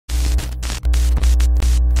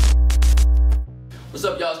What's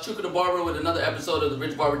up, y'all? It's Chuka the Barber with another episode of the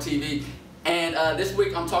Rich Barber TV. And this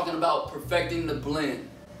week I'm talking about perfecting the blend.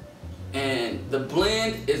 And the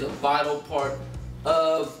blend is a vital part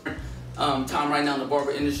of time right now in the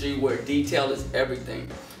barber industry where detail is everything.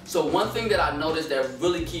 So one thing that I noticed that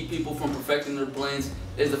really keep people from perfecting their blends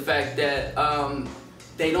is the fact that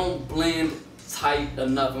they don't blend tight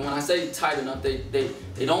enough. And when I say tight enough, they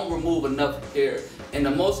don't remove enough hair. And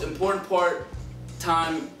the most important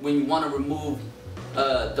time when you want to remove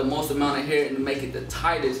the most amount of hair and make it the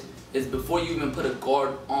tightest is before you even put a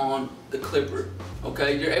guard on the clipper.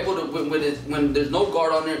 Okay, you're able to, when there's no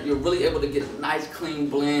guard on there, you're really able to get a nice clean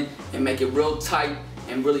blend and make it real tight,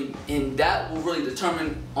 and that will really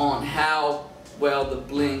determine on how well the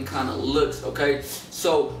blend kind of looks. Okay,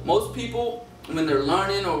 so most people, when they're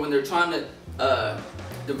learning or when they're trying to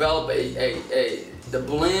develop the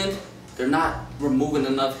blend, they're not removing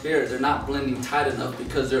enough hair. They're not blending tight enough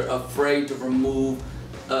because they're afraid to remove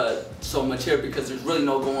so much hair, because there's really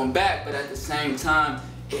no going back. But at the same time,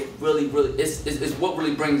 it really it's what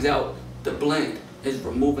really brings out the blend, is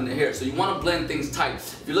removing the hair. So you want to blend things tight.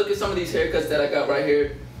 If you look at some of these haircuts that I got right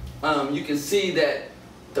here, you can see that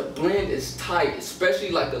the blend is tight,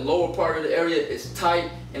 especially like the lower part of the area is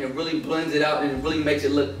tight, and it really blends it out, and it really makes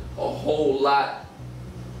it look a whole lot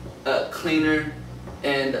cleaner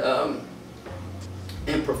and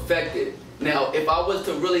perfected. Now, if I was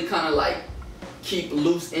to really kind of like keep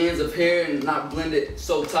loose ends of hair and not blend it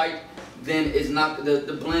so tight, then it's not,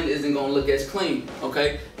 the blend isn't going to look as clean.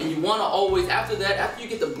 Okay, and you want to always, after you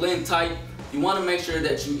get the blend tight, you want to make sure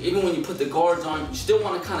that you, even when you put the guards on, you still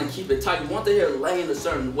want to kind of keep it tight. You want the hair laying a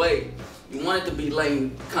certain way. You want it to be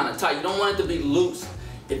laying kind of tight. You don't want it to be loose.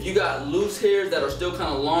 If you got loose hairs that are still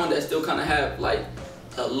kind of long, that still kind of have like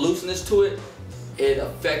a looseness to it, it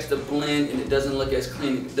affects the blend and it doesn't look as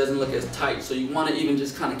clean, it doesn't look as tight. So you want to even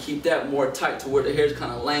just kind of keep that more tight to where the hair is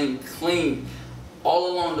kind of laying clean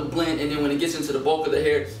all along the blend, and then when it gets into the bulk of the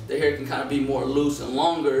hair can kind of be more loose and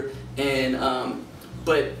longer. And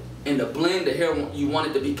but in the blend, the hair, you want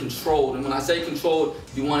it to be controlled. And when I say controlled,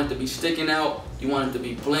 you want it to be sticking out, you want it to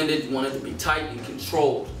be blended, you want it to be tight and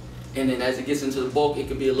controlled. And then as it gets into the bulk, it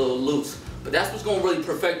can be a little loose. But that's what's going to really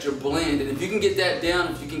perfect your blend. And if you can get that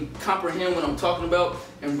down, if you can comprehend what I'm talking about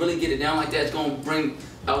and really get it down like that, it's going to bring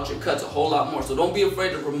out your cuts a whole lot more. So don't be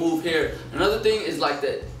afraid to remove hair. Another thing is like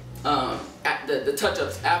that, the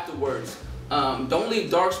touch-ups afterwards. Don't leave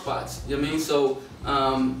dark spots. You know what I mean? So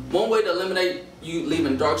one way to eliminate you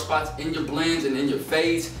leaving dark spots in your blends and in your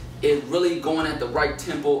fades is really going at the right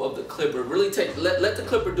tempo of the clipper. Really let the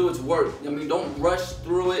clipper do its work. I mean, don't rush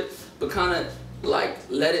through it, but kind of like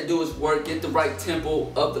let it do its work. Get the right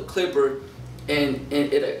tempo of the clipper, and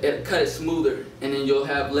it'll cut it smoother, and then you'll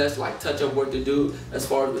have less like touch-up work to do as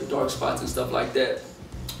far as with dark spots and stuff like that.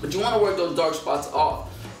 But you want to work those dark spots off.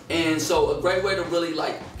 And so a great way to really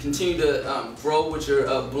like continue to grow with your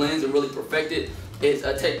blends and really perfect it is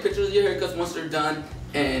take pictures of your haircuts once they're done,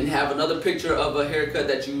 and have another picture of a haircut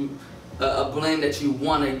that you, a blend that you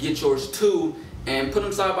want to get yours to, and put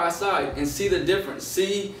them side by side and see the difference.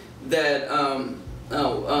 See that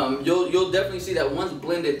you'll definitely see that one's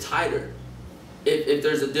blended tighter if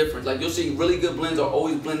there's a difference. Like, you'll see really good blends are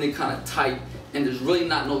always blended kind of tight, and there's really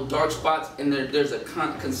not no dark spots, and there's a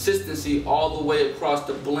consistency all the way across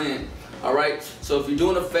the blend. Alright, so if you're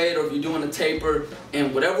doing a fade or if you're doing a taper,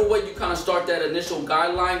 and whatever way you kind of start that initial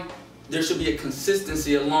guideline, there should be a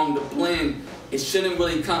consistency along the blend. It shouldn't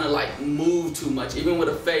really kind of like move too much. Even with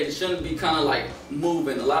a fade, it shouldn't be kind of like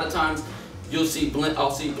moving. A lot of times you'll see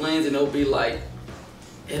I'll see blends and it'll be like,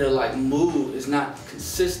 it'll like move. It's not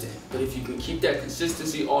consistent. But if you can keep that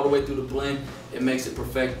consistency all the way through the blend, it makes it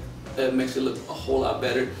perfect. It makes it look a whole lot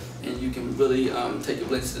better, and you can really take your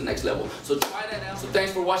blends to the next level. So try that out. So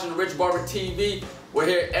thanks for watching the Rich Barber TV. We're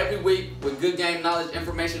here every week with good game knowledge,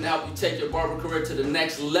 information to help you take your barber career to the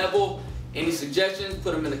next level. Any suggestions,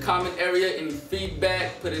 put them in the comment area. Any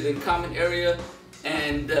feedback, put it in the comment area.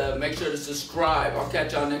 And make sure to subscribe. I'll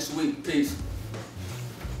catch y'all next week. Peace.